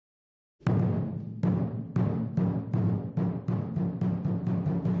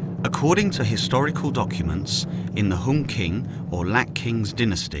According to historical documents, in the Hung King or Lac King's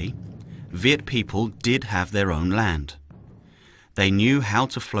dynasty, Viet people did have their own land. They knew how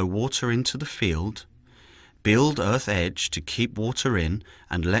to flow water into the field, build earth edge to keep water in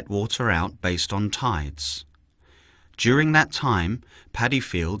and let water out based on tides. During that time, paddy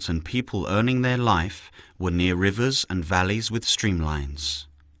fields and people earning their life were near rivers and valleys with streamlines.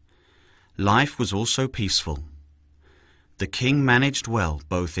 Life was also peaceful. The king managed well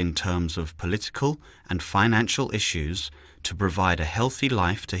both in terms of political and financial issues to provide a healthy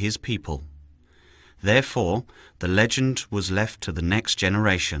life to his people. Therefore, the legend was left to the next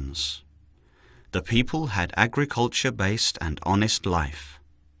generations. The people had agriculture-based and honest life.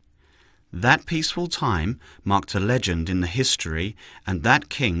 That peaceful time marked a legend in the history, and that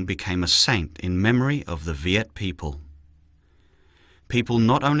king became a saint in memory of the Viet people. People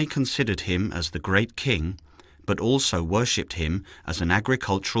not only considered him as the great king, but also worshipped him as an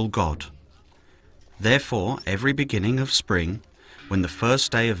agricultural god. Therefore, every beginning of spring, when the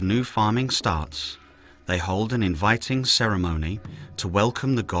first day of new farming starts, they hold an inviting ceremony to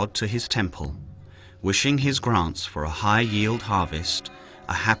welcome the god to his temple, wishing his grants for a high-yield harvest,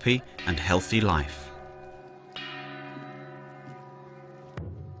 a happy and healthy life.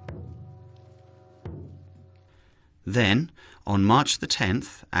 Then, on March the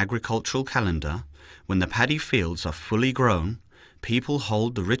 10th, agricultural calendar, when the paddy fields are fully grown, people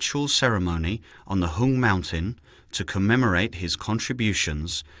hold the ritual ceremony on the Hung Mountain to commemorate his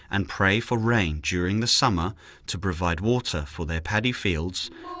contributions and pray for rain during the summer to provide water for their paddy fields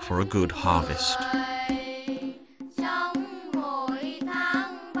for a good harvest.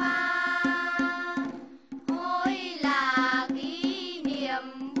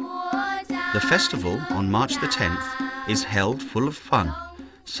 The festival on March the 10th is held full of fun,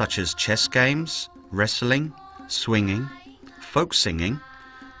 such as chess games, wrestling, swinging, folk singing,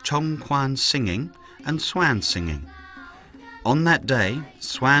 Xoan singing, and Xoan singing. On that day,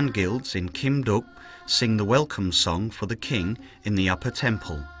 Xoan guilds in Kim Duc sing the welcome song for the king in the upper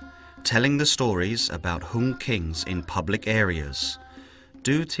temple, telling the stories about Hung kings in public areas,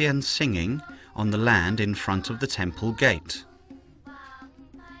 Du Tien singing on the land in front of the temple gate.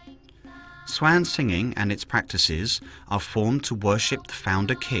 Xoan singing and its practices are formed to worship the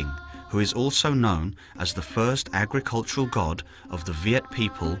founder king, who is also known as the first agricultural god of the Viet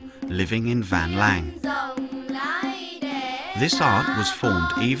people living in Van Lang. This art was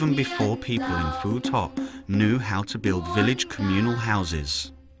formed even before people in Phu Thọ knew how to build village communal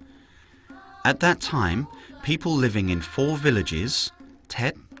houses. At that time, people living in 4 villages,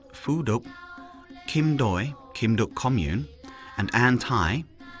 Tet, Phu Duc, Kim Doi, Kim Duc Commune, and An Thai,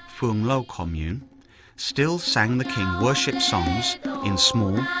 Phuong Lo Commune, still sang the king worship songs in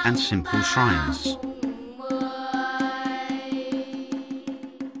small and simple shrines.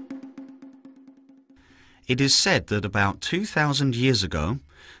 It is said that about 2,000 years ago,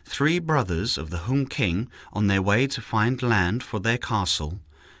 3 brothers of the Hung king, on their way to find land for their castle,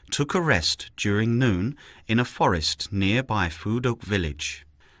 took a rest during noon in a forest nearby Phu Duc village.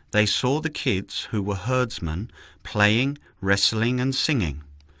 They saw the kids who were herdsmen playing, wrestling and singing.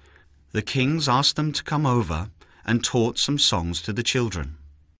 The kings asked them to come over and taught some songs to the children.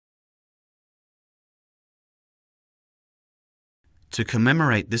 To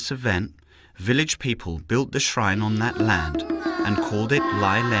commemorate this event, village people built the shrine on that land and called it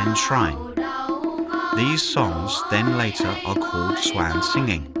Lai Len Shrine. These songs then later are called Xoan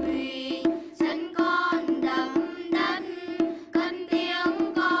singing.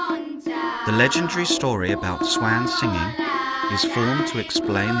 The legendary story about Xoan singing is formed to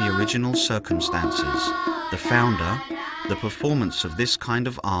explain the original circumstances, the founder, the performance of this kind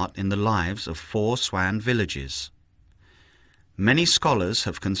of art in the lives of 4 Xoan villages. Many scholars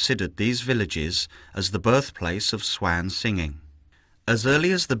have considered these villages as the birthplace of Xoan singing. As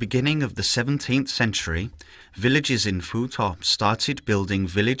early as the beginning of the 17th century, villages in Phu Thọ started building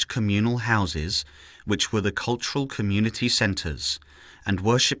village communal houses, which were the cultural community centres and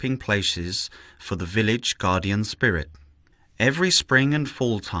worshipping places for the village guardian spirit. Every spring and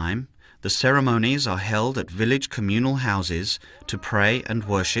fall time, the ceremonies are held at village communal houses to pray and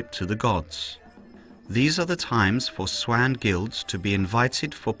worship to the gods. These are the times for Xoan guilds to be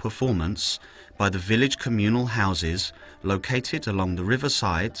invited for performance by the village communal houses located along the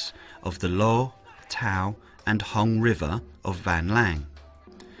riversides of the Lo, Tao and Hong River of Van Lang.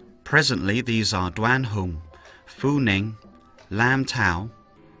 Presently these are Duan Hung, Phu Ninh, Lam Tao,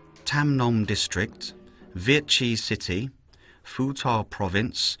 Tam Nom District, Viet Chi City, Phu Thọ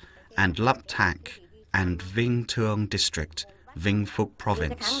Province, and Lap Tak and Vinh Tuong District, Vinh Phúc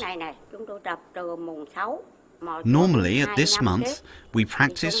Province. Tháng này chúng tôi tập từ mùng 6 Normally, at this month, we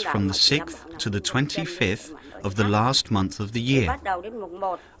practice from the 6th to the 25th of the last month of the year.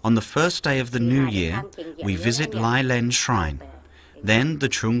 On the first day of the new year, we visit Lai Len Shrine, then the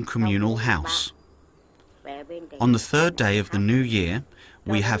Chung Communal House. On the third day of the new year,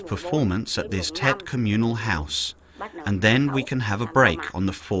 we have performance at this Tet Communal House, and then we can have a break on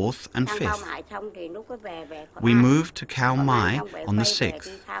the 4th and 5th. We move to Khao Mai on the 6th,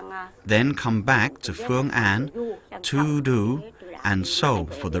 then come back to Phương An, Tu Du, and so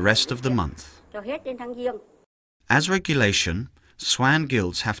for the rest of the month. As regulation, Xoan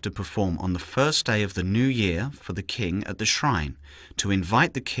guilds have to perform on the first day of the new year for the king at the shrine, to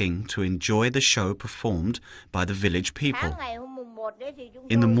invite the king to enjoy the show performed by the village people.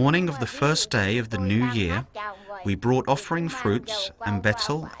 In the morning of the first day of the new year, we brought offering fruits and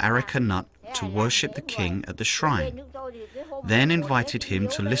betel areca nut to worship the king at the shrine, then invited him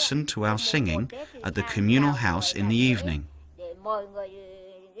to listen to our singing at the communal house in the evening.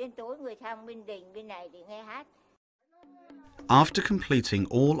 After completing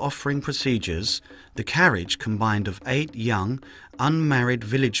all offering procedures, the carriage combined of 8 young, unmarried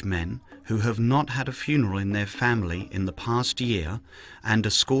village men who have not had a funeral in their family in the past year, and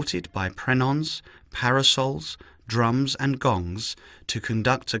escorted by prenons, parasols, drums and gongs to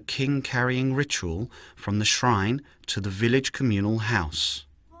conduct a king-carrying ritual from the shrine to the village communal house.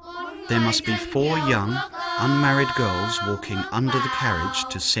 There must be 4 young, unmarried girls walking under the carriage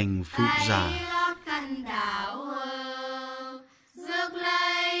to sing Phụ Gia.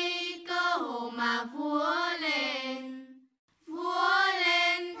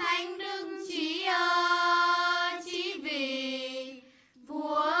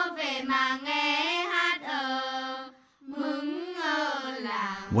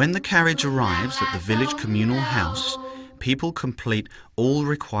 When the carriage arrives at the village communal house, people complete all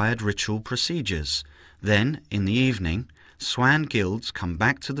required ritual procedures. Then, in the evening, Xoan guilds come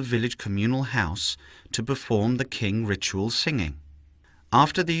back to the village communal house to perform the king ritual singing.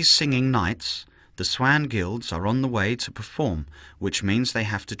 After these singing nights, the Xoan guilds are on the way to perform, which means they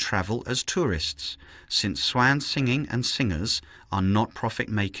have to travel as tourists, since Xoan singing and singers are not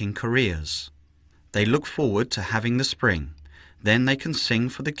profit-making careers. They look forward to having the spring. Then they can sing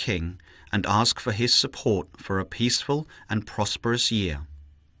for the king and ask for his support for a peaceful and prosperous year.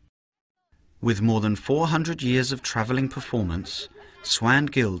 With more than 400 years of travelling performance, Xoan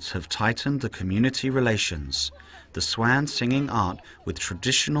guilds have tightened the community relations, the Xoan singing art with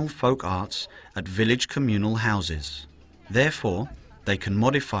traditional folk arts at village communal houses. Therefore, they can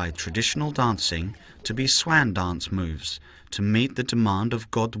modify traditional dancing to be Xoan dance moves to meet the demand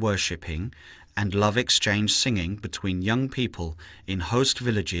of God worshipping and love exchange singing between young people in host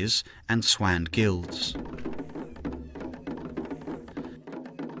villages and Xoan guilds.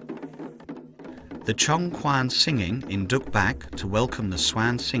 The Chong Quan singing in Duk Bak to welcome the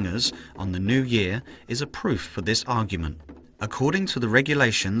Xoan singers on the new year is a proof for this argument. According to the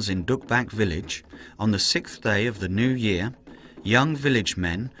regulations in Duk Bak village, on the 6th day of the new year, young village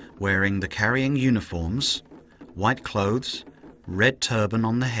men wearing the carrying uniforms, white clothes, red turban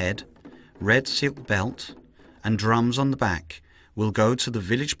on the head, red silk belt, and drums on the back will go to the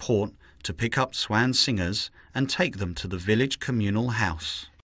village port to pick up Xoan singers and take them to the village communal house.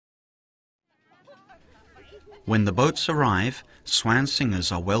 When the boats arrive, Xoan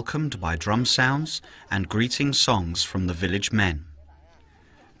singers are welcomed by drum sounds and greeting songs from the village men.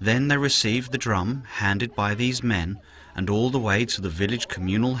 Then they receive the drum handed by these men, and all the way to the village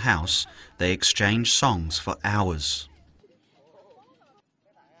communal house they exchange songs for hours.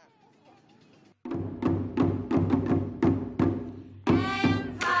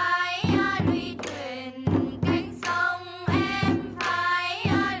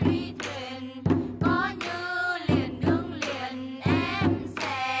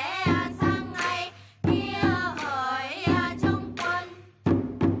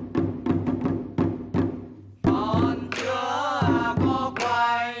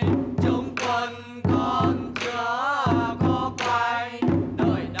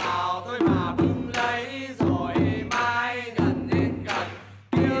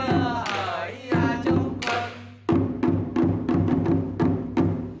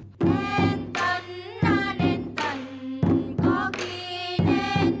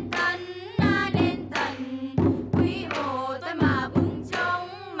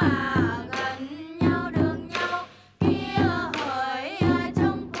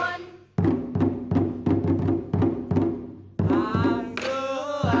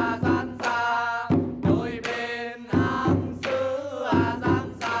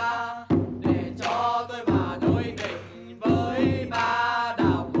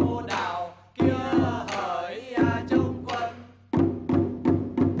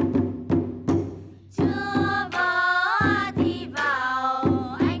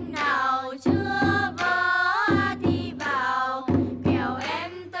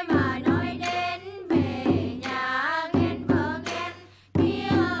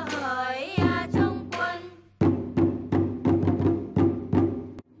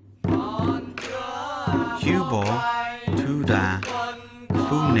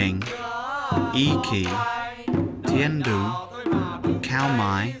 Phu Ning, Y Ki, Tien Du, Khao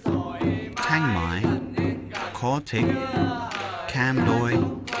Mai, Tang Mai, Ko Tik, Cam Doi,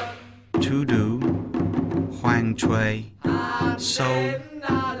 Tu Du, Hoang Chui, So,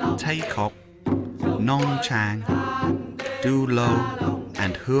 Tay Kok, Nong Chang, Du Lo,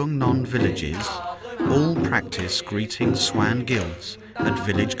 and Huang Non villages all practice greeting Xoan guilds at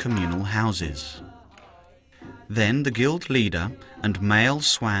village communal houses. Then the guild leader and male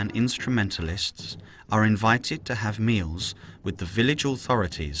Xoan instrumentalists are invited to have meals with the village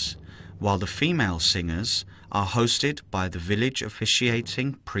authorities, while the female singers are hosted by the village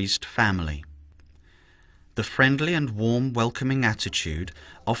officiating priest family. The friendly and warm welcoming attitude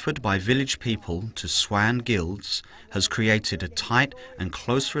offered by village people to Xoan guilds has created a tight and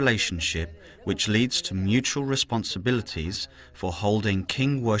close relationship which leads to mutual responsibilities for holding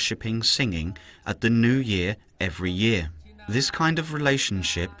king-worshipping singing at the New Year every year. This kind of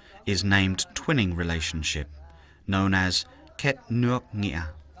relationship is named twinning relationship, known as Ket Nuok Nghĩa.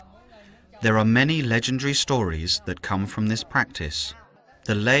 There are many legendary stories that come from this practice.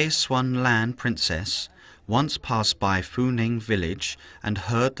 The Lê Xuân Lan princess once passed by Phu Ning village and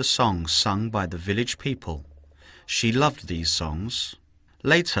heard the songs sung by the village people. She loved these songs.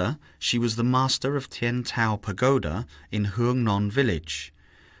 Later, she was the master of Tien Tao Pagoda in Huang Non village.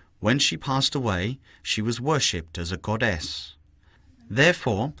 When she passed away, she was worshipped as a goddess.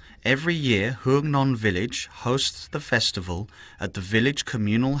 Therefore, every year Huang Non village hosts the festival at the village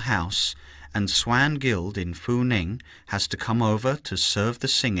communal house, and Xoan guild in Phu Ning has to come over to serve the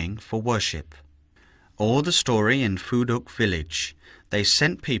singing for worship. Or the story in Phu Duc village. They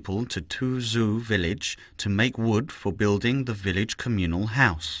sent people to Tu Zu village to make wood for building the village communal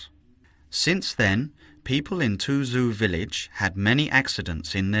house. Since then, people in Tu Zu village had many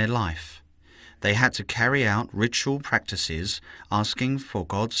accidents in their life. They had to carry out ritual practices asking for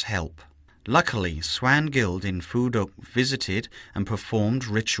God's help. Luckily, Xoan guild in Phu Duc visited and performed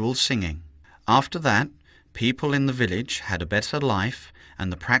ritual singing. After that, people in the village had a better life,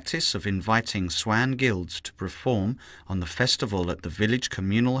 and the practice of inviting Xoan guilds to perform on the festival at the village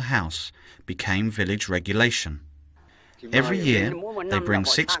communal house became village regulation. Every year, they bring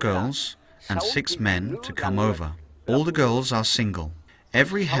 6 girls and 6 men to come over. All the girls are single.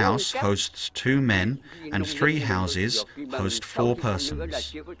 Every house hosts 2 men, and 3 houses host 4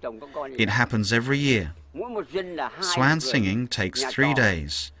 persons. It happens every year. Xoan singing takes 3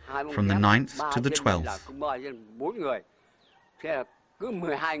 days, from the 9th to the 12th. Cứ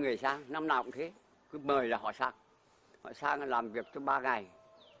 12 người sang, năm nào cũng thế, cứ mời là họ sang làm việc cho 3 ngày,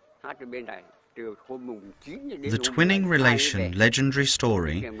 hát ở bên này. The twinning relation legendary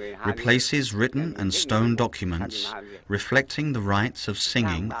story replaces written and stone documents reflecting the rites of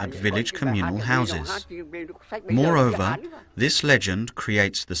singing at village communal houses. Moreover, this legend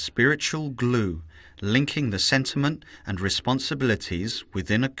creates the spiritual glue linking the sentiment and responsibilities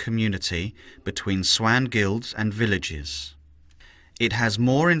within a community between Xoan guilds and villages. It has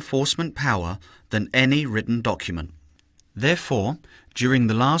more enforcement power than any written document. Therefore, during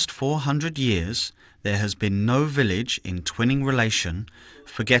the last 400 years, there has been no village in twinning relation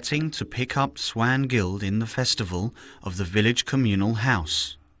forgetting to pick up Xoan guild in the festival of the village communal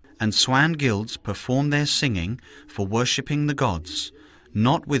house. And Xoan guilds perform their singing for worshipping the gods,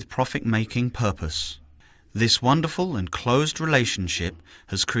 not with profit-making purpose. This wonderful and closed relationship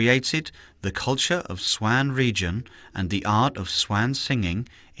has created the culture of Xoan region and the art of Xoan singing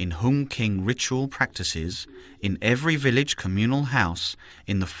in Hung King ritual practices in every village communal house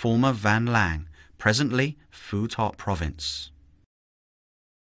in the former Van Lang, presently Phu Thọ province.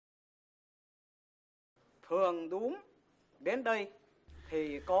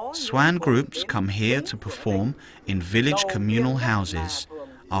 Xoan groups come here to perform in village communal houses,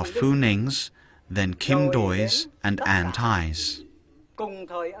 are Phu Ning's, then Kim Doi's and An Thai's. Cùng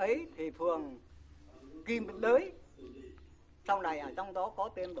thời ấy thì phường Kim Đới, sau này ở trong đó có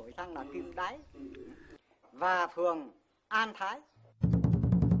tên đổi sang là Kim Đái, và phường An Thái.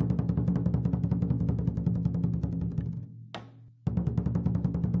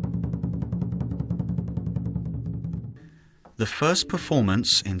 The first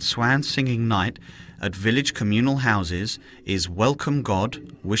performance in Xoan singing night at village communal houses is Welcome God,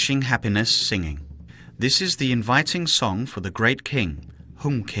 Wishing Happiness singing. This is the inviting song for the great king,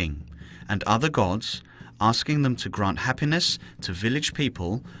 Hung King, and other gods, asking them to grant happiness to village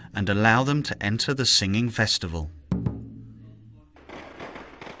people and allow them to enter the singing festival.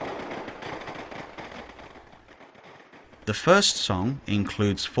 The first song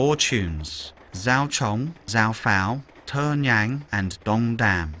includes 4 tunes, Zao Chong, Zao Phao, Thơ Nhang and Dong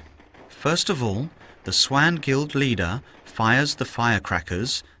Dam. First of all, the Xoan guild leader fires the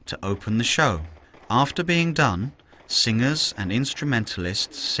firecrackers to open the show. After being done, singers and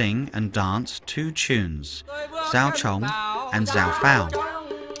instrumentalists sing and dance two tunes, Xoan Chong and Xoan Phao.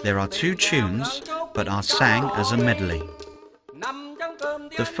 There are two tunes, but are sang as a medley.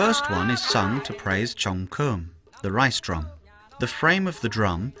 The first one is sung to praise Chong Kum, the rice drum. The frame of the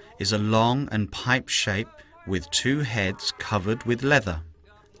drum is a long and pipe shape with two heads covered with leather.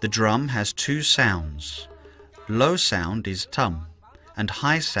 The drum has two sounds. Low sound is tum, and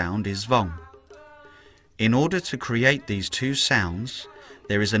high sound is vong. In order to create these two sounds,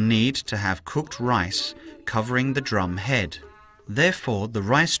 there is a need to have cooked rice covering the drum head. Therefore, the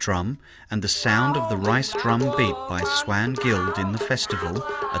rice drum and the sound of the rice drum beat by Xoan Guild in the festival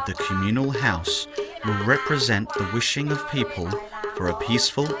at the communal house will represent the wishing of people for a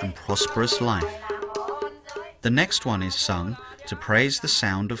peaceful and prosperous life. The next one is sung to praise the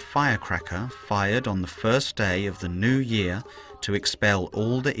sound of firecracker fired on the first day of the new year to expel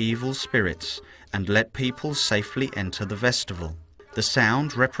all the evil spirits and let people safely enter the festival. The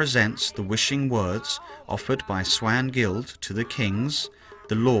sound represents the wishing words offered by Xoan Guild to the kings,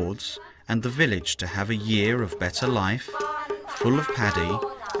 the lords, and the village to have a year of better life, full of paddy,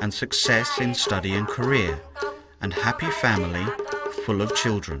 and success in study and career, and happy family, full of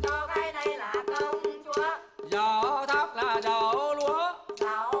children.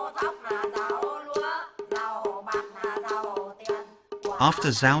 After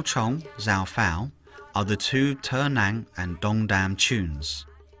Xoan Chong, Xoan Phao are the two Tơ Nang and Dong Dam tunes.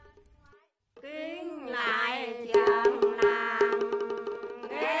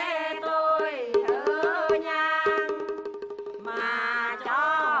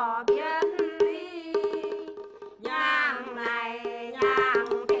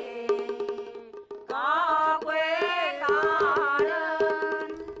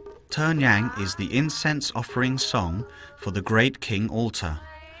 Tơ Nang is the incense offering song for the great king altar,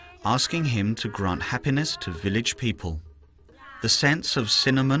 asking him to grant happiness to village people. The scents of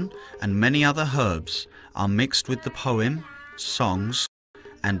cinnamon and many other herbs are mixed with the poem, songs,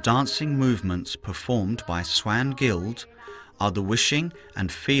 and dancing movements performed by Xoan Guild are the wishing and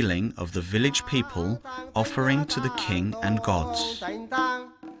feeling of the village people offering to the king and gods.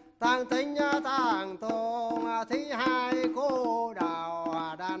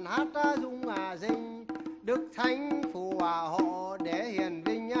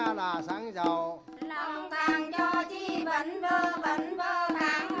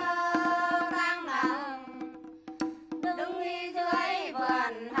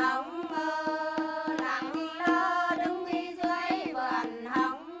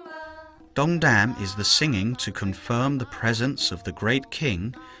 Dong Dam is the singing to confirm the presence of the great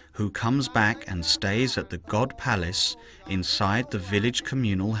king who comes back and stays at the God Palace inside the village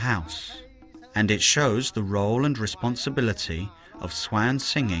communal house. And it shows the role and responsibility of Xoan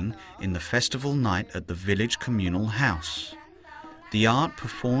singing in the festival night at the village communal house. The art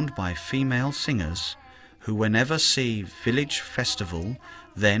performed by female singers who whenever see village festival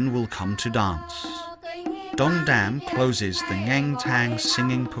then will come to dance. Dong Dam closes the Ngang Tang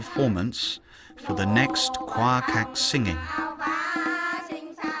singing performance for the next Khoa Kak singing.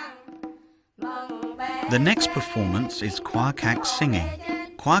 The next performance is Khoa Kak singing.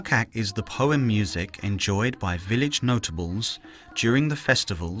 Khoa Kak is the poem music enjoyed by village notables during the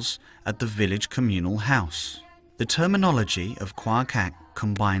festivals at the village communal house. The terminology of Khoa Kak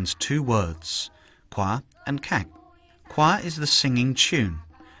combines two words, Khoa and Kak. Khoa is the singing tune,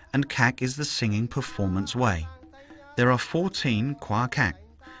 and Kak is the singing performance way. There are 14 Khoa Kak,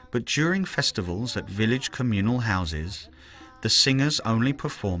 but during festivals at village communal houses, the singers only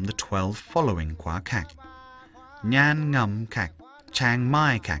perform the 12 following Khoa Kak. Nhan Ngam Kak, Chang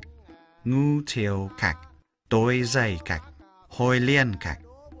Mai Kak, Ngu Tiao Kak, Doi Zay Kak, Hoi Lien Kak,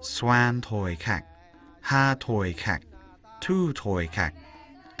 Xoan Thoi Kak, Ha Thoi Kak, Tu Thoi Kak,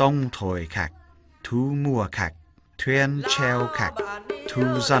 Dong Thoi Kak, Tu Mua Kak, Thuen Cheo Kak,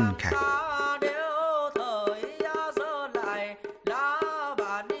 Tu Zan Kak.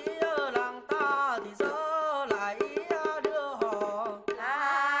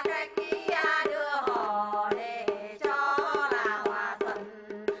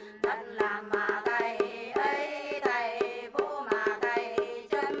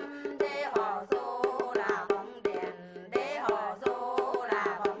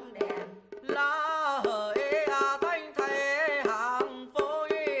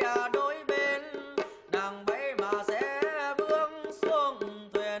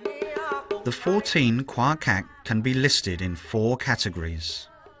 The 14 Khoa Kak can be listed in 4 categories.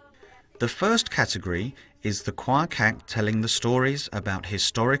 The first category is the choir cat telling the stories about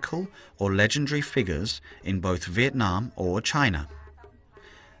historical or legendary figures in both Vietnam or China.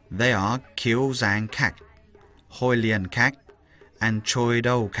 They are Kiêu Giang cat, Hoi Liên cat, and Choi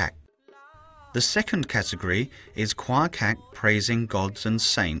Do cat. The second category is choir cat praising gods and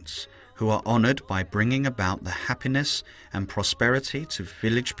saints who are honored by bringing about the happiness and prosperity to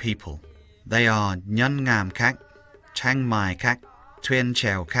village people. They are Nhân Ngam cat, Chiang Mai cat, Thuen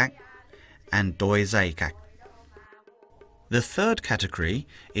Cheo cat, and Doi Dây cat. The third category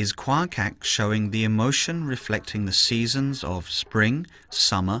is choir cat showing the emotion reflecting the seasons of spring,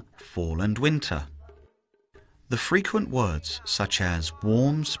 summer, fall and winter. The frequent words such as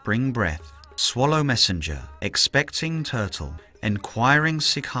warm spring breath, swallow messenger, expecting turtle, enquiring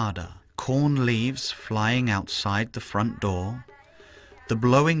cicada, corn leaves flying outside the front door, the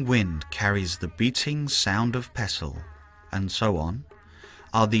blowing wind carries the beating sound of pestle, and so on,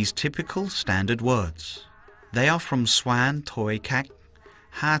 are these typical standard words. They are from Xoan Toi Kak,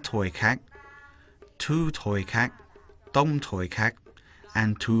 Ha Toi Kak, Tu Toi Kak, Dom Toi Kak,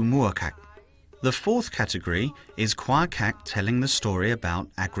 and Tu Mua Kak. The fourth category is choir cat telling the story about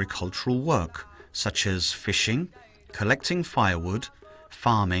agricultural work, such as fishing, collecting firewood,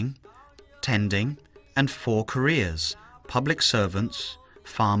 farming, tending, and 4 careers: public servants,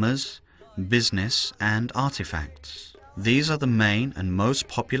 farmers, business, and artifacts. These are the main and most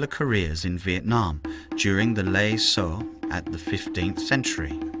popular careers in Vietnam during the Lê Sơ at the 15th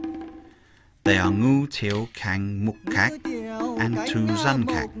century. They are Ngu Thiêu Khang Muk Kak and Tu Dân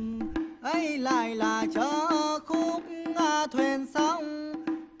Kak. Ấy lại là chớ khúc thuyền sóng,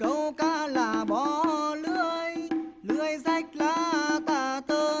 câu cá là bó lưới, lưới rách lá tà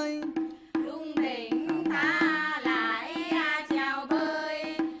tơi. Lung đỉnh ta lại chèo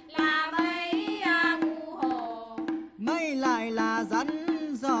bơi, là mấy ngu hồ. Mấy lại là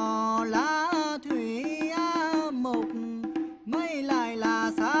rắn giò lá thủy mục, mấy lại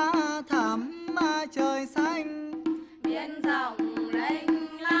là xa thẳm trời xanh. Biển rộng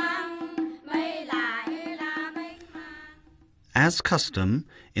lênh láng. As custom,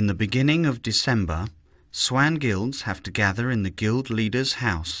 in the beginning of December, Xoan guilds have to gather in the guild leader's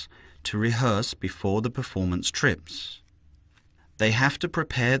house to rehearse before the performance trips. They have to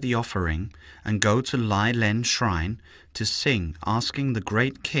prepare the offering and go to Lai Len shrine to sing, asking the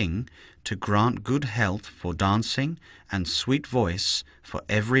great king to grant good health for dancing and sweet voice for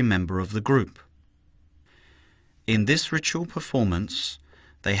every member of the group. In this ritual performance,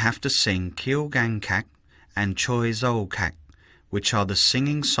 they have to sing Kiêu Giang Kak and Choi Do Kak, which are the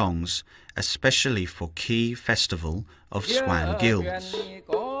singing songs especially for key festival of Xoan guilds.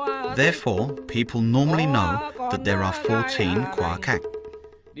 Therefore, people normally know that there are 14 choir cat.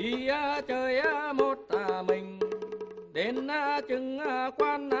 Đi chơi một mình đến chừng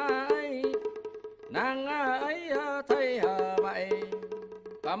quan ấy, nàng ấy thấy vậy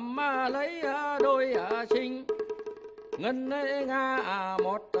cầm lấy đôi trinh, ngân nga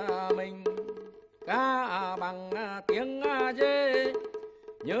một mình ca bằng tiếng dê,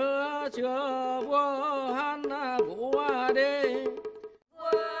 nhớ chưa vua Han Vũ Đế.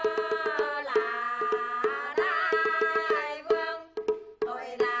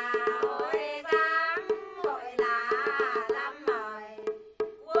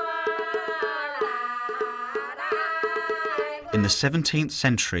 In the 17th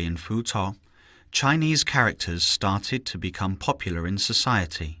century in Phu Tho, Chinese characters started to become popular in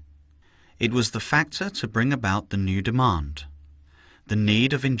society. It was the factor to bring about the new demand, the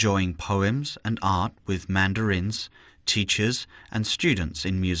need of enjoying poems and art with mandarins, teachers and students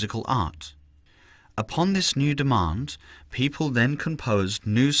in musical art. Upon this new demand, people then composed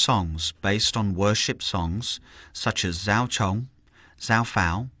new songs based on worship songs such as Giao Chong, Giao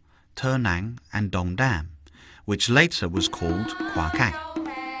Phao, Thơ Nang and Dong Dam, which later was called Khoa Cat.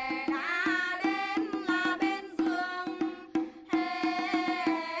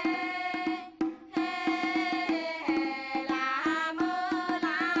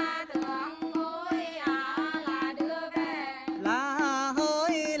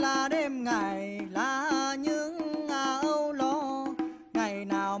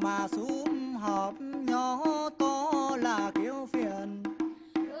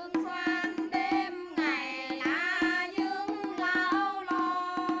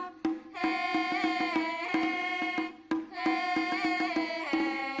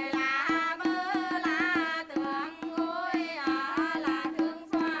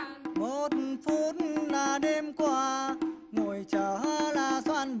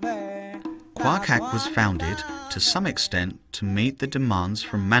 Khoa Cat was founded to some extent to meet the demands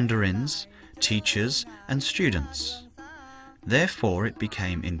from mandarins, teachers and students. Therefore it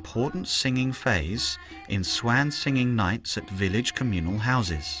became important singing phase in Xoan singing nights at village communal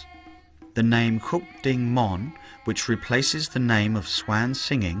houses. The name Khúc Đinh Mon, which replaces the name of Xoan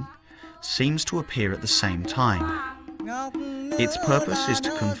singing, seems to appear at the same time. Its purpose is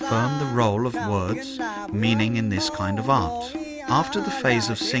to confirm the role of words, meaning in this kind of art. After the phase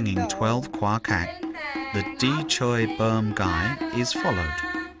of singing 12 Khoa Kak, the Đi Chơi Bơm Gai is followed.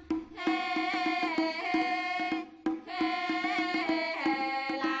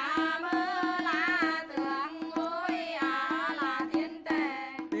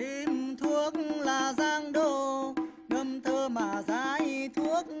 Tìm thuốc là giang đô, ngâm thơ mà giải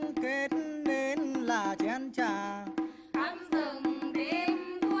thuốc, kết nên là chén trà.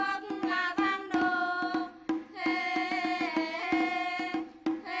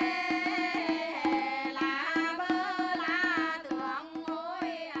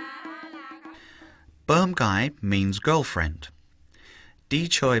 Bơm Gai means girlfriend. Đi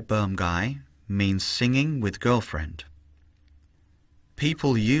Chơi Bơm Gai means singing with girlfriend.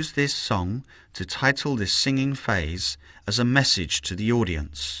 People use this song to title this singing phase as a message to the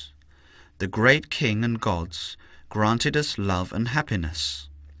audience. The great king and gods granted us love and happiness.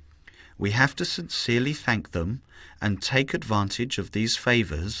 We have to sincerely thank them and take advantage of these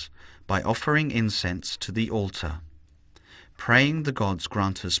favors by offering incense to the altar, praying the gods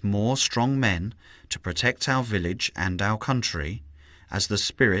grant us more strong men to protect our village and our country as the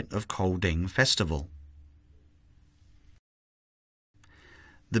spirit of Khâu Đinh festival.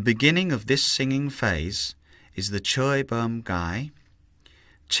 The beginning of this singing phase is the Chơi Bơm Gai,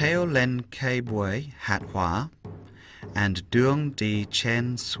 Treo Lên Cây Bưởi Hát Hoa, and Đường Đi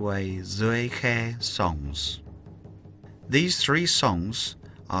Trên Suối Dưới Khe songs. These three songs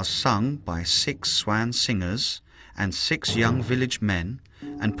are sung by 6 Xoan singers and 6 young village men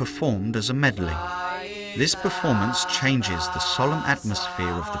and performed as a medley. This performance changes the solemn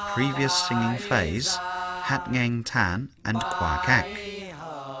atmosphere of the previous singing phase, Hát Ngang Than and Khoa Kak.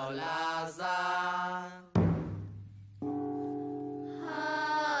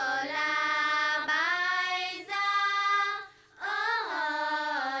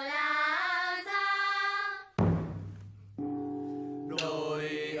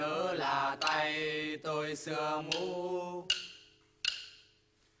 Đôi ở là tay tôi xưa mũ,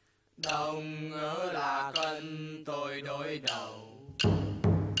 đồng ở là cân tôi đối đầu.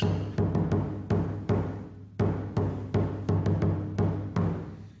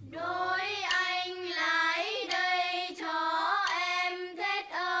 Đôi anh lái đây cho em thết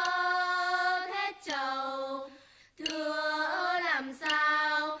thết trầu. Thưa làm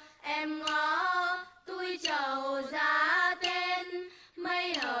sao em ngó tôi trầu ra tên,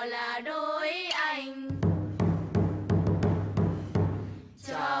 mấy hờ là đôi anh.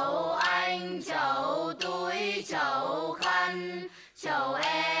 Chầu anh chầu tôi chầu khăn, chầu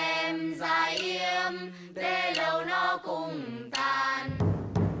em ra yếm để lâu nó cùng tàn.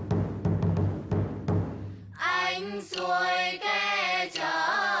 Anh xuôi ke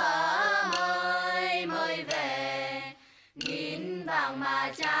chở mời mời về, nghìn vàng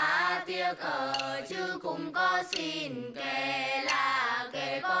mà trả tiếc ở chứ cũng có xin kể là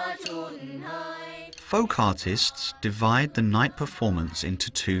kể có chút hơi. Folk artists divide the night performance into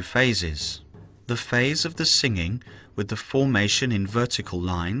 2 phases. The phase of the singing with the formation in vertical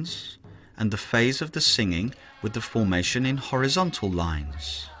lines and the phase of the singing with the formation in horizontal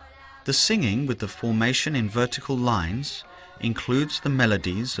lines. The singing with the formation in vertical lines includes the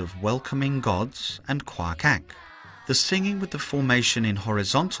melodies of welcoming gods and Khoa Kak. The singing with the formation in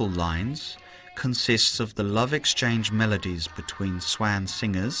horizontal lines consists of the love exchange melodies between Xoan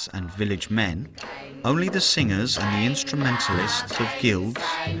singers and village men. Only the singers and the instrumentalists of guilds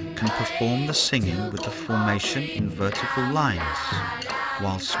can perform the singing with the formation in vertical lines,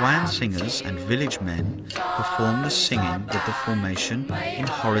 while Xoan singers and village men perform the singing with the formation in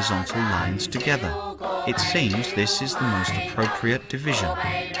horizontal lines together. It seems this is the most appropriate division.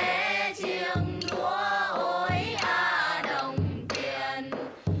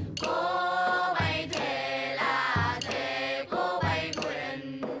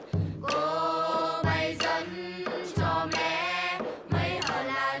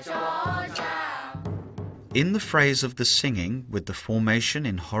 In the phrase of the singing with the formation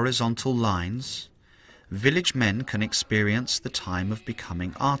in horizontal lines, village men can experience the time of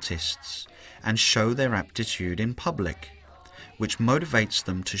becoming artists and show their aptitude in public, which motivates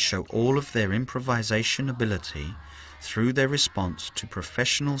them to show all of their improvisation ability through their response to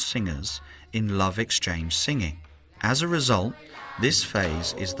professional singers in love exchange singing. As a result, this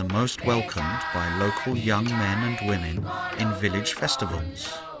phase is the most welcomed by local young men and women in village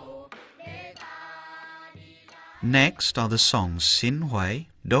festivals. Next are the songs Xin Hui,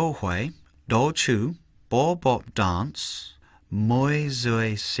 Do Chu, Bo Bop dance, Moi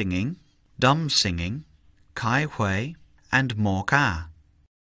Zui singing, Dum singing, Kai Hui, and Mo Ka.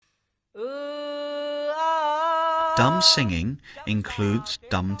 Dum singing includes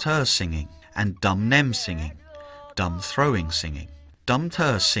Dum Ter singing and Dum Nem singing, Dum throwing singing. Dum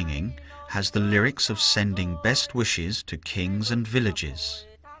Ter singing has the lyrics of sending best wishes to kings and villages.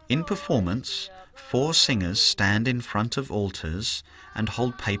 In performance, 4 singers stand in front of altars and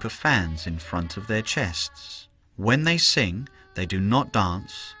hold paper fans in front of their chests. When they sing, they do not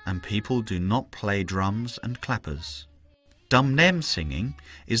dance, and people do not play drums and clappers. Dum Nem singing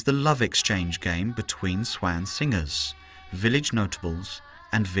is the love exchange game between Xoan singers, village notables,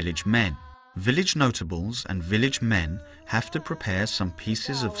 and village men. Village notables and village men have to prepare some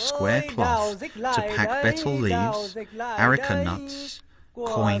pieces of square cloth to pack betel leaves, areca nuts,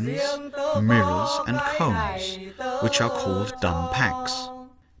 coins, mirrors, and cones, which are called dum packs.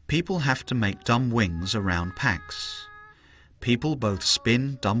 People have to make dum wings around packs. People both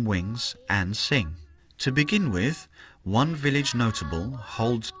spin dum wings and sing. To begin with, one village notable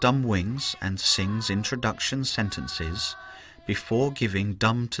holds dum wings and sings introduction sentences before giving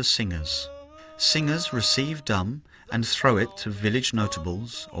dum to singers. Singers receive dum and throw it to village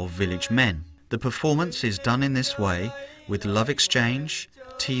notables or village men. The performance is done in this way with love exchange,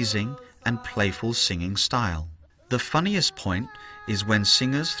 teasing, and playful singing style. The funniest point is when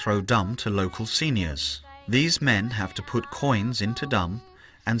singers throw dum to local seniors. These men have to put coins into dum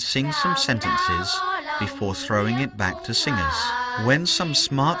and sing some sentences before throwing it back to singers. When some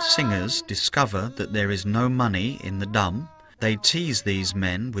smart singers discover that there is no money in the dum, they tease these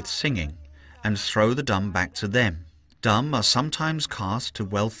men with singing and throw the dum back to them. Dum are sometimes cast to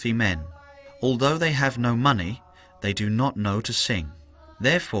wealthy men. Although they have no money, they do not know to sing.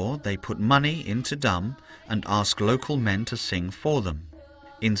 Therefore, they put money into dum and ask local men to sing for them.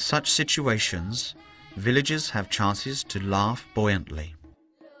 In such situations, villagers have chances to laugh buoyantly.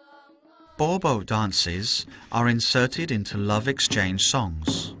 Bobo dances are inserted into love exchange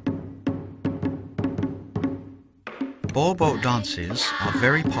songs. Bobo dances are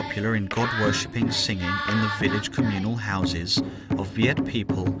very popular in God-worshipping singing in the village communal houses of Viet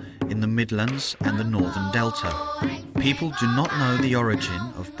people in the Midlands and the Northern Delta. People do not know the origin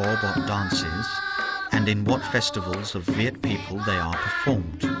of Bobo dances and in what festivals of Viet people they are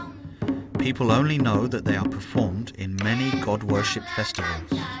performed. People only know that they are performed in many God-worship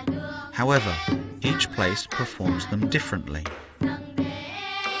festivals. However, each place performs them differently.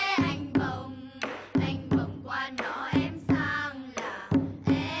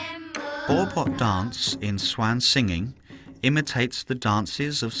 Borbot dance in Xoan singing imitates the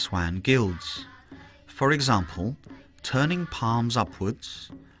dances of Xoan guilds. For example, turning palms upwards,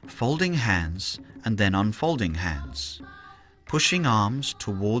 folding hands and then unfolding hands, pushing arms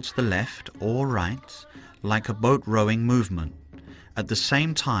towards the left or right like a boat rowing movement, at the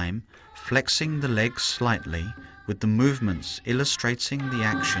same time flexing the legs slightly with the movements illustrating the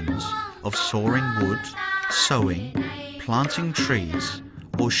actions of sawing wood, sewing, planting trees,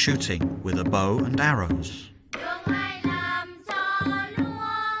 or shooting with a bow and arrows.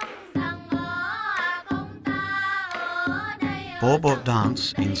 Borbot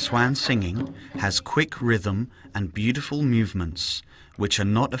dance in Xoan singing has quick rhythm and beautiful movements which are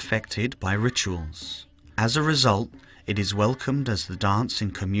not affected by rituals. As a result, it is welcomed as the dance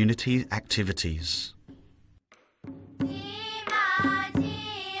in community activities.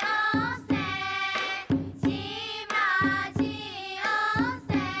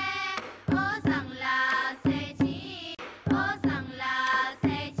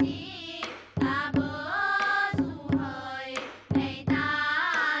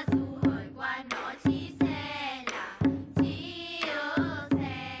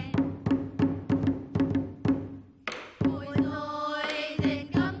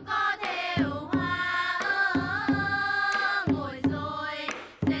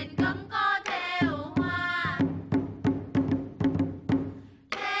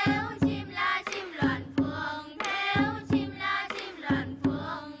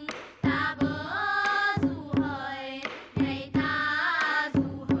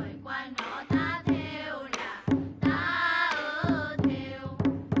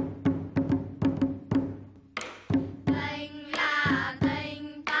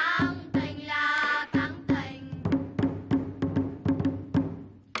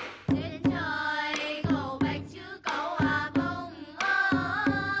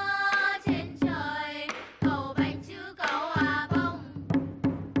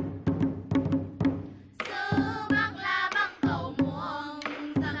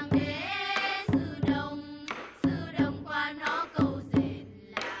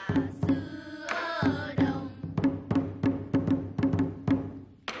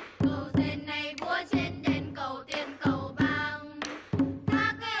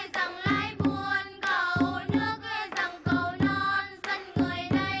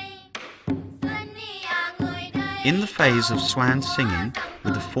 In the phase of Xoan singing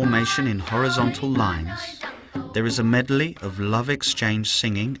with the formation in horizontal lines, there is a medley of love exchange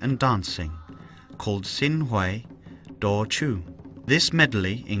singing and dancing called Xin Hui, Do Chu. This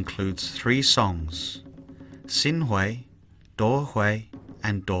medley includes 3 songs, Xin Hui, Do Hui,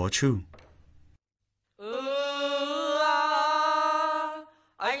 and Do Chu.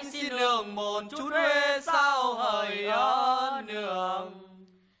 Anh xin nương một chút Huế sao hời nương.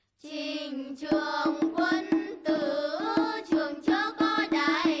 Trình trường quân tử, trường chớ có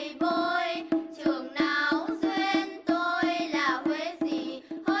đại bối. Trường nào duyên tôi là Huế gì,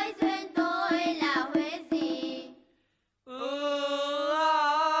 hỡi duyên tôi là Huế gì.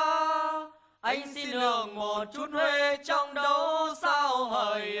 Anh xin nương một chút Huế trong đấu sao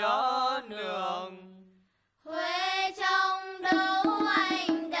hời nương. Huế trong đấu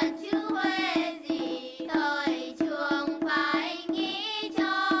anh đặt chữ Huế gì, thời trường phải nghĩ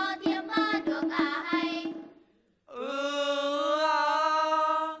cho thiếp được hay.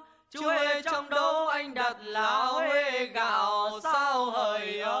 Chữ Huế trong đấu anh đặt là Huế gạo sao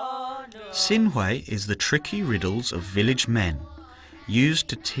hời nương. Xin Hui is the tricky riddles of village men, used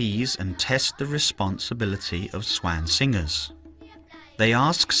to tease and test the responsibility of Xoan singers. They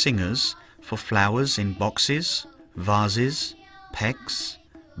ask singers for flowers in boxes, vases, pecks,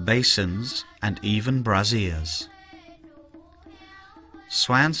 basins, and even braziers.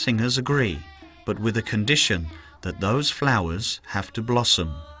 Xoan singers agree, but with a condition that those flowers have to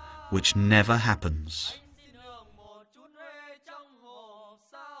blossom, which never happens.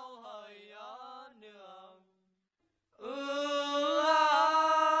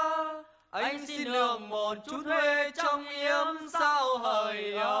 Anh xin nương một chút Huế trong yếm sao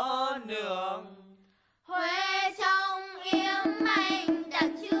hời nương. Huế trong yếm anh đặt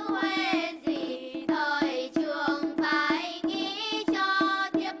chữ Huế gì, thời trường phải nghĩ cho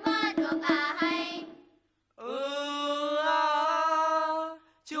thiếp được hay.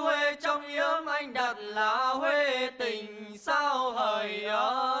 Chữ Huế trong yếm anh đặt là Huế tình sao hời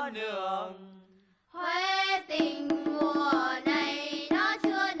nương. Huế tình mùa này nó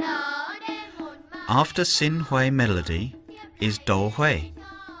chưa nở đến một mai. After Xin Hui melody is Do Hui.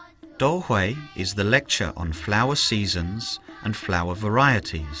 Do Hui is the lecture on flower seasons and flower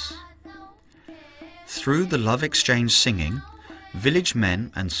varieties. Through the love exchange singing, village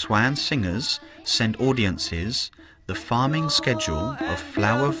men and Xoan singers send audiences the farming schedule of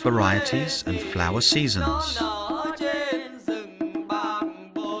flower varieties and flower seasons.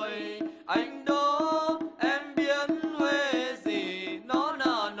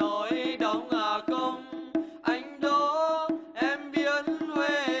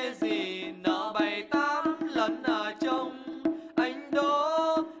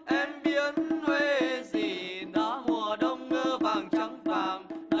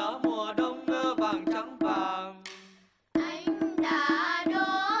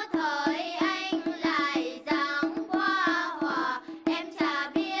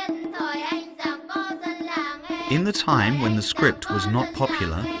 In the time when the script was not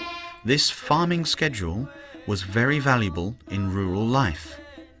popular, this farming schedule was very valuable in rural life.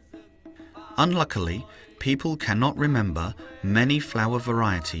 Unluckily, people cannot remember many flower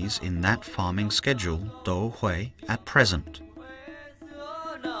varieties in that farming schedule, Do Hui, at present.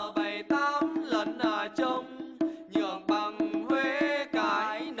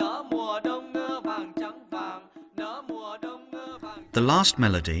 The last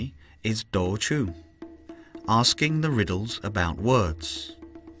melody is Do Chu, asking the riddles about words.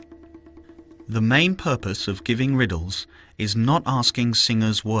 The main purpose of giving riddles is not asking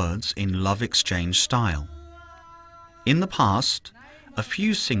singers words in love exchange style. In the past, a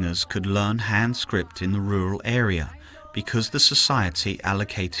few singers could learn hand script in the rural area because the society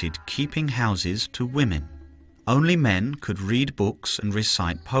allocated keeping houses to women. Only men could read books and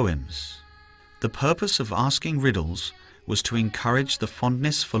recite poems. The purpose of asking riddles was to encourage the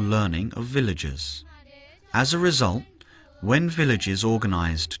fondness for learning of villagers. As a result, when villages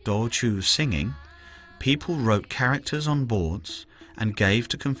organized Do Chu singing, people wrote characters on boards and gave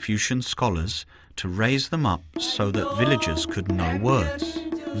to Confucian scholars to raise them up so that villagers could know words.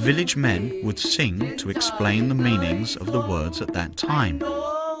 Village men would sing to explain the meanings of the words at that time.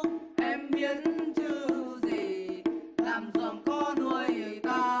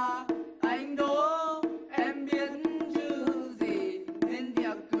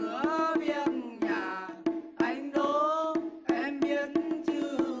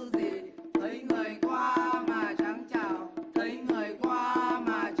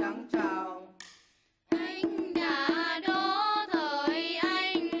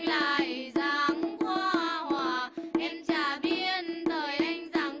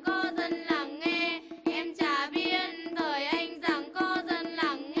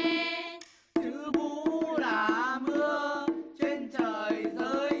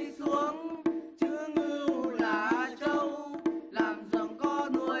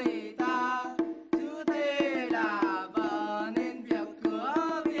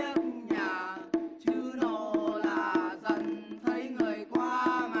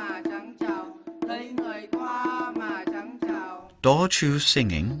 Đo Chu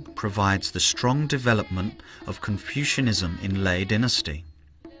singing provides the strong development of Confucianism in Lê dynasty.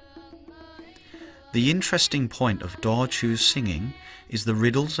 The interesting point of Đo Chu singing is the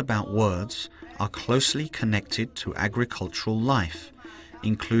riddles about words are closely connected to agricultural life,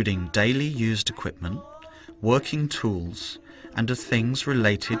 including daily used equipment, working tools, and the things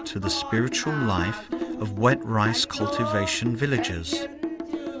related to the spiritual life of wet rice cultivation villages.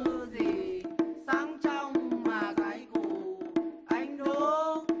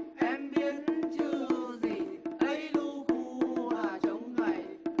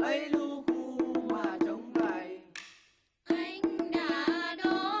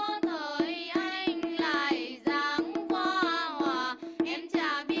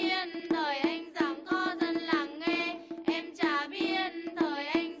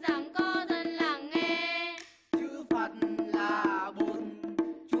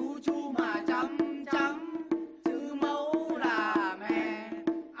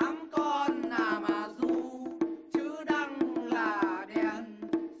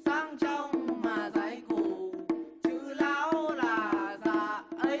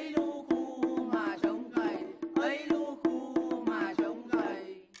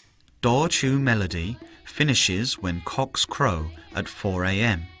 Đo Chu melody finishes when cocks crow at 4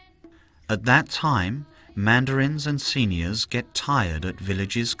 a.m. At that time, mandarins and seniors get tired at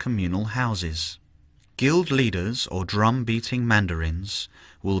villages' communal houses. Guild leaders or drum-beating mandarins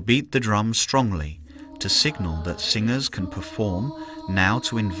will beat the drum strongly to signal that singers can perform now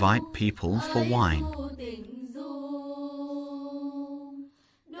to invite people for wine.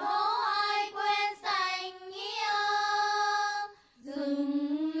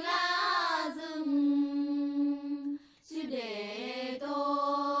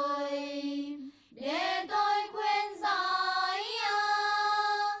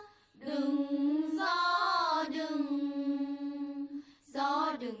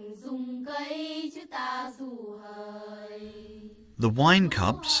 The wine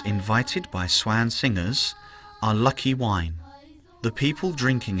cups invited by Xoan singers are lucky wine. The people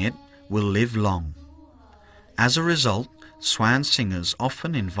drinking it will live long. As a result, Xoan singers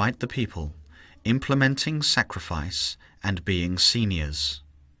often invite the people, implementing sacrifice and being seniors.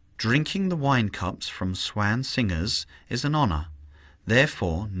 Drinking the wine cups from Xoan singers is an honor.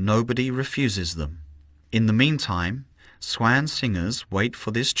 Therefore, nobody refuses them. In the meantime, Xoan singers wait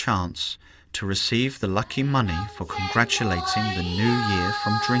for this chance to receive the lucky money for congratulating the new year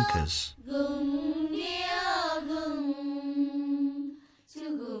from drinkers.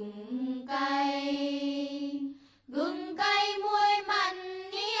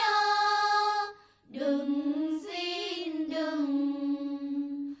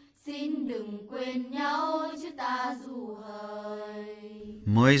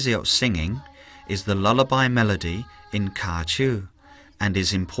 Mười Diệu singing is the lullaby melody in Ca Chu and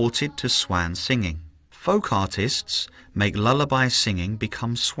is imported to Xoan singing. Folk artists make lullaby singing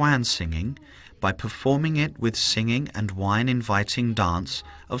become Xoan singing by performing it with singing and wine-inviting dance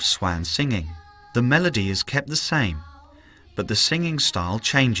of Xoan singing. The melody is kept the same, but the singing style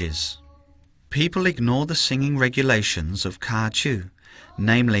changes. People ignore the singing regulations of Ca Chu,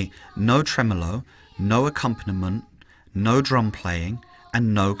 namely no tremolo, no accompaniment, no drum playing,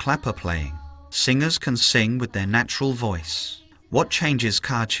 and no clapper playing. Singers can sing with their natural voice. What changes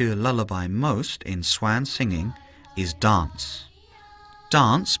Ca Chu lullaby most in Xoan singing is dance.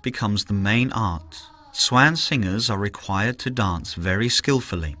 Dance becomes the main art. Xoan singers are required to dance very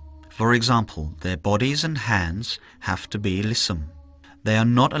skillfully. For example, their bodies and hands have to be lissom. They are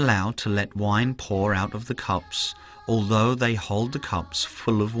not allowed to let wine pour out of the cups, although they hold the cups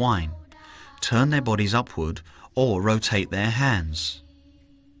full of wine, turn their bodies upward, or rotate their hands.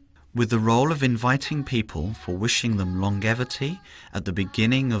 With the role of inviting people for wishing them longevity at the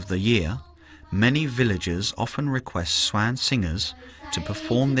beginning of the year, many villagers often request Xoan singers to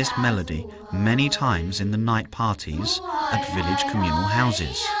perform this melody many times in the night parties at village communal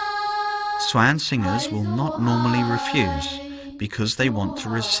houses. Xoan singers will not normally refuse because they want to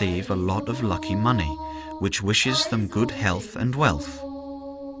receive a lot of lucky money, which wishes them good health and wealth.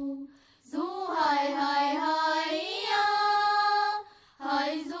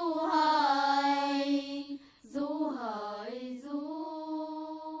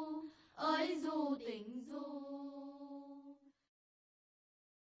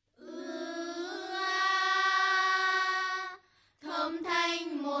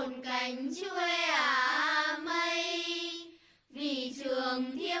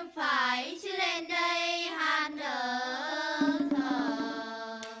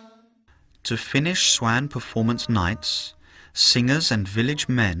 To finish Xoan performance nights, singers and village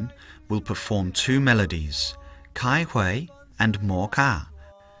men will perform two melodies, Khai Hui and mo ca.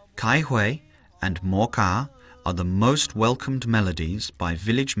 Kai hui and mo ca are the most welcomed melodies by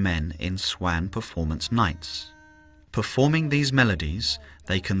village men in Xoan performance nights. Performing these melodies,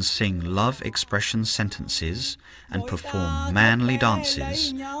 they can sing love expression sentences and perform manly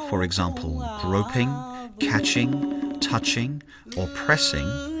dances, for example, groping, catching, touching, or pressing,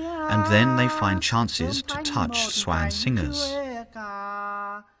 and then they find chances to touch Xoan singers.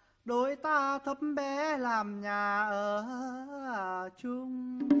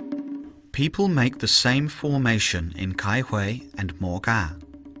 People make the same formation in Kai Hui and Mo Ga.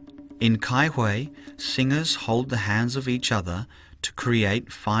 In Kai Hui, singers hold the hands of each other to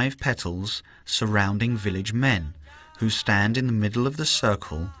create 5 petals surrounding village men, who stand in the middle of the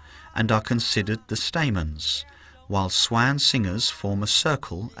circle and are considered the stamens, while Xoan singers form a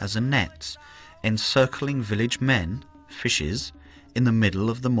circle as a net, encircling village men, fishes, in the middle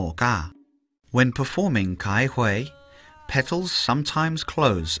of the Mo Ga. When performing Kai Hui, petals sometimes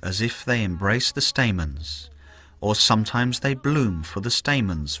close as if they embrace the stamens, or sometimes they bloom for the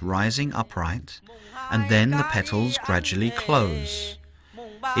stamens rising upright, and then the petals gradually close.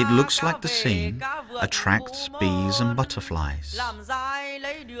 It looks like the scene attracts bees and butterflies.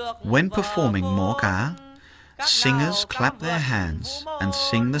 When performing Mo Ga, singers clap their hands and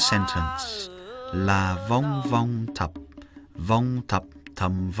sing the sentence La vong vong tap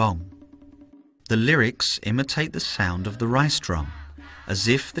tum vong. The lyrics imitate the sound of the rice drum, as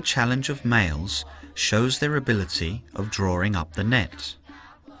if the challenge of males shows their ability of drawing up the net.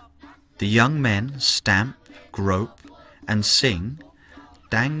 The young men stamp, grope, and sing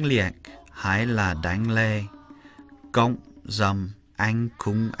Dang liek hai la dang le, gong zum ang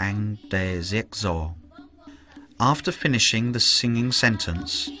kung ang de ziek zo. After finishing the singing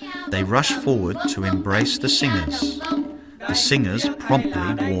sentence, they rush forward to embrace the singers. The singers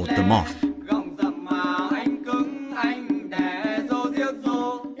promptly ward them off.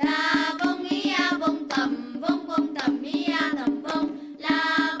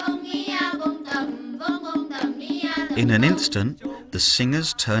 In an instant, the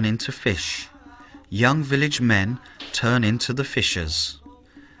singers turn into fish. Young village men turn into the fishers.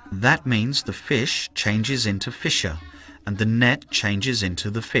 That means the fish changes into fisher, and the net changes into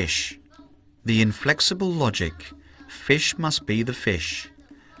the fish. The inflexible logic, fish must be the fish,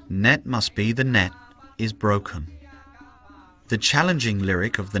 net must be the net, is broken. The challenging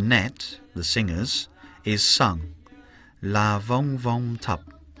lyric of the net, the singers, is sung La vong vong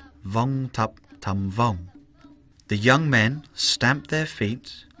tap tum vong. The young men stamp their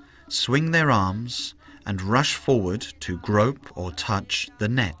feet, swing their arms, and rush forward to grope or touch the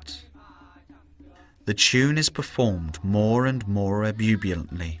net. The tune is performed more and more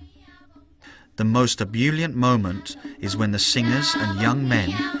ebulliently. The most ebullient moment is when the singers and young men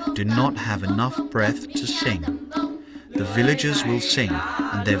do not have enough breath to sing. The villagers will sing,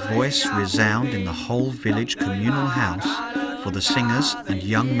 and their voice resound in the whole village communal house for the singers and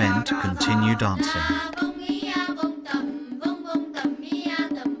young men to continue dancing.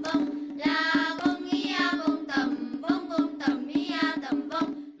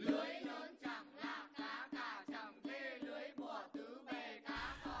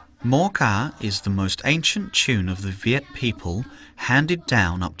 Mo Ca is the most ancient tune of the Viet people handed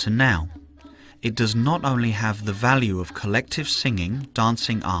down up to now. It does not only have the value of collective singing,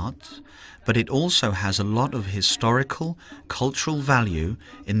 dancing art, but it also has a lot of historical, cultural value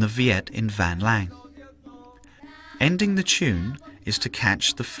in the Viet in Van Lang. Ending the tune is to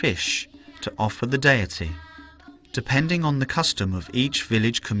catch the fish to offer the deity. Depending on the custom of each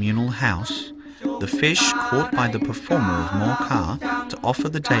village communal house, the fish caught by the performer of Mo Ca to offer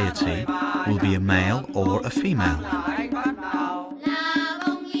the deity will be a male or a female.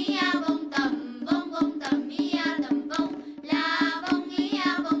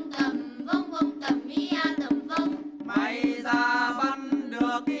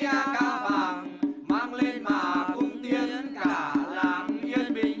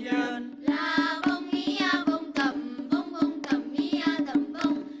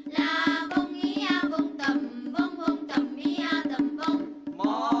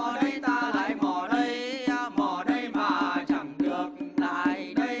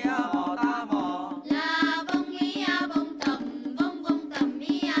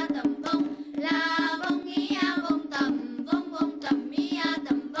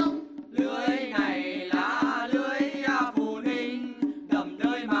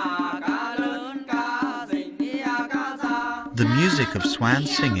 The music of Xoan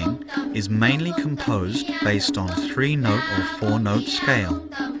singing is mainly composed based on 3-note or 4-note scale.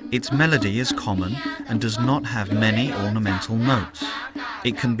 Its melody is common and does not have many ornamental notes.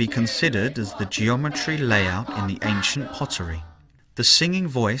 It can be considered as the geometry layout in the ancient pottery. The singing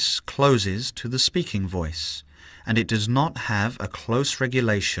voice closes to the speaking voice, and it does not have a close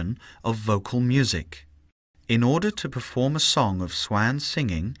regulation of vocal music. In order to perform a song of Xoan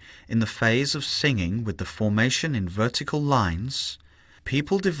singing in the phase of singing with the formation in vertical lines,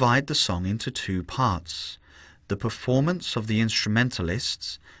 people divide the song into two parts: the performance of the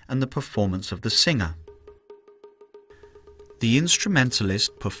instrumentalists and the performance of the singer. The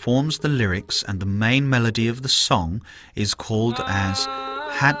instrumentalist performs the lyrics, and the main melody of the song is called as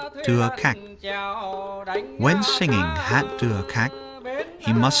Hát Đưa Các. When singing Hát Đưa Các,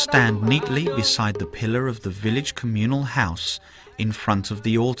 he must stand neatly beside the pillar of the village communal house in front of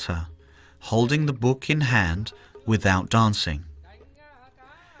the altar, holding the book in hand without dancing.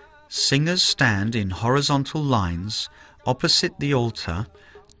 Singers stand in horizontal lines opposite the altar,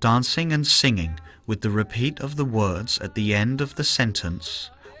 dancing and singing with the repeat of the words at the end of the sentence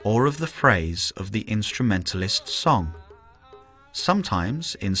or of the phrase of the instrumentalist's song.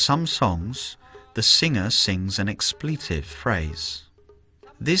 Sometimes, in some songs, the singer sings an expletive phrase.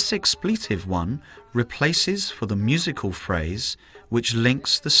 This expletive one replaces for the musical phrase which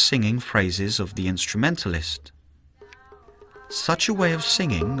links the singing phrases of the instrumentalist. Such a way of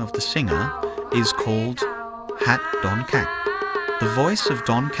singing of the singer is called Hát Don Các. The voice of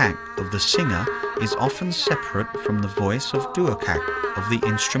Don Các of the singer is often separate from the voice of Đưa Các of the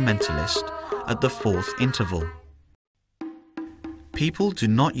instrumentalist at the fourth interval. People do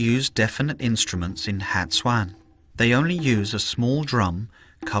not use definite instruments in Hát Xoan. They only use a small drum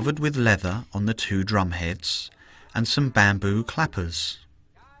covered with leather on the two drum heads and some bamboo clappers.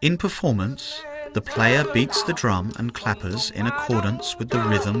 In performance, the player beats the drum and clappers in accordance with the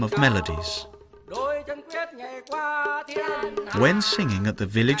rhythm of melodies. When singing at the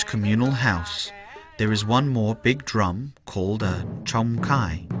village communal house, there is one more big drum called a Chom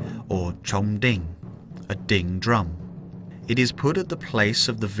Kai or Chom Ding, a ding drum. It is put at the place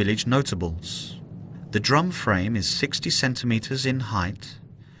of the village notables. The drum frame is 60 centimeters in height.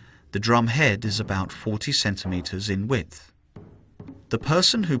 The drum head is about 40 centimeters in width. The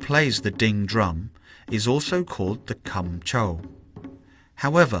person who plays the ding drum is also called the Kam Cho.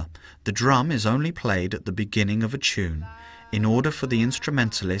 However, the drum is only played at the beginning of a tune in order for the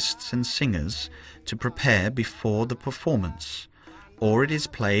instrumentalists and singers to prepare before the performance, or it is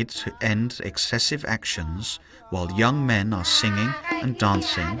played to end excessive actions while young men are singing and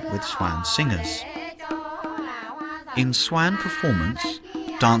dancing with Xoan singers. In Xoan performance,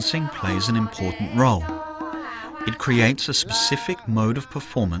 dancing plays an important role. It creates a specific mode of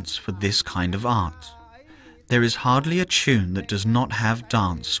performance for this kind of art. There is hardly a tune that does not have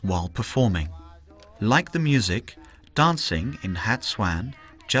dance while performing. Like the music, dancing in Hát Xoan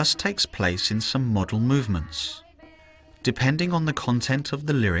just takes place in some model movements. Depending on the content of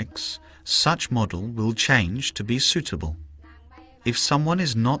the lyrics, such model will change to be suitable. If someone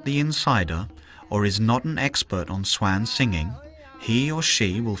is not the insider or is not an expert on Xoan singing, he or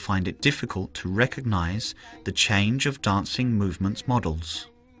she will find it difficult to recognize the change of dancing movements models.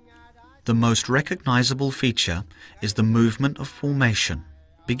 The most recognizable feature is the movement of formation.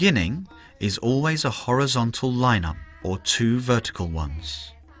 Beginning is always a horizontal lineup or two vertical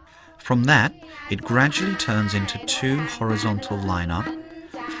ones. From that, it gradually turns into two horizontal lineup,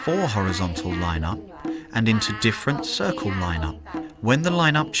 four horizontal lineup, and into different circle lineup. When the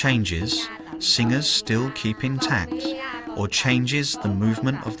lineup changes, singers still keep intact, or changes the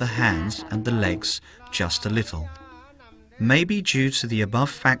movement of the hands and the legs just a little. Maybe due to the above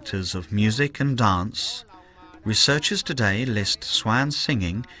factors of music and dance, researchers today list Xoan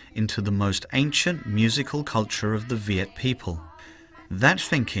singing into the most ancient musical culture of the Viet people. That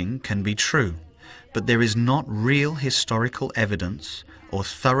thinking can be true, but there is not real historical evidence or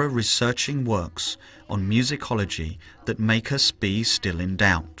thorough researching works on musicology that make us be still in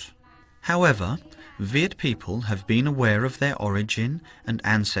doubt. However, Viet people have been aware of their origin and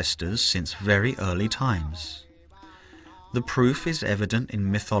ancestors since very early times. The proof is evident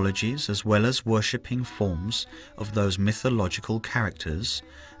in mythologies as well as worshipping forms of those mythological characters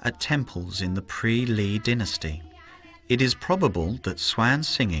at temples in the pre-Li dynasty. It is probable that Xoan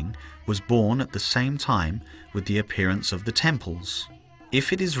singing was born at the same time with the appearance of the temples.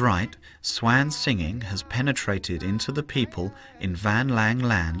 If it is right, Xoan singing has penetrated into the people in Van Lang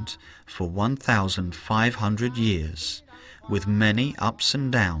land for 1,500 years, with many ups and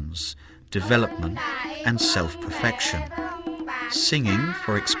downs, development and self-perfection. Singing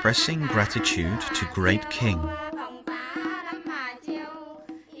for expressing gratitude to great king.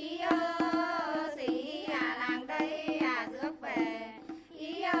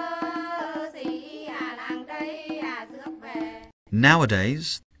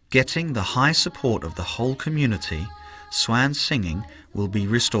 Nowadays, getting the high support of the whole community, Xoan singing will be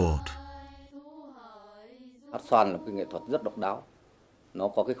restored. Hát xoan là một cái nghệ thuật rất độc đáo. Nó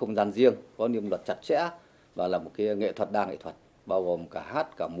có cái không gian riêng, có niêm luật chặt chẽ và là một cái nghệ thuật đa nghệ thuật, bao gồm cả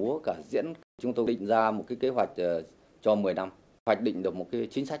hát, cả múa, cả diễn. Chúng tôi định ra một cái kế hoạch cho 10 năm, hoạch định được một cái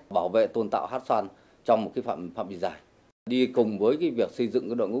chính sách bảo vệ tôn tạo hát xoan trong một cái phạm vi dài. Đi cùng với cái việc xây dựng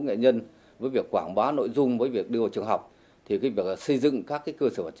cái đội ngũ nghệ nhân, với việc quảng bá nội dung, với việc đưa vào trường học, thì cái việc xây dựng các cái cơ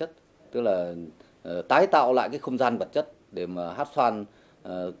sở vật chất, tức là tái tạo lại cái không gian vật chất để mà hát xoan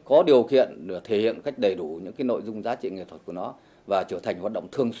có điều kiện để thể hiện cách đầy đủ những cái nội dung giá trị nghệ thuật của nó và trở thành hoạt động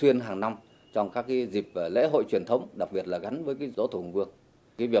thường xuyên hàng năm trong các cái dịp lễ hội truyền thống, đặc biệt là gắn với cái Giỗ Tổ Hùng Vương.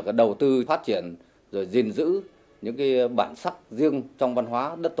 Cái việc đầu tư phát triển rồi gìn giữ những cái bản sắc riêng trong văn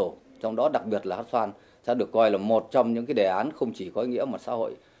hóa đất tổ, trong đó đặc biệt là hát xoan sẽ được coi là một trong những cái đề án không chỉ có ý nghĩa mặt xã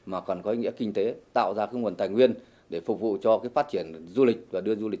hội mà còn có ý nghĩa kinh tế, tạo ra cái nguồn tài nguyên để phục vụ cho cái phát triển du lịch và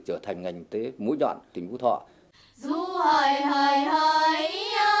đưa du lịch trở thành ngành kinh tế mũi nhọn tỉnh Phú Thọ.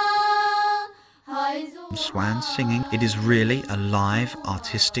 Xoan singing, it is really a live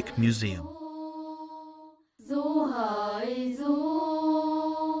artistic museum.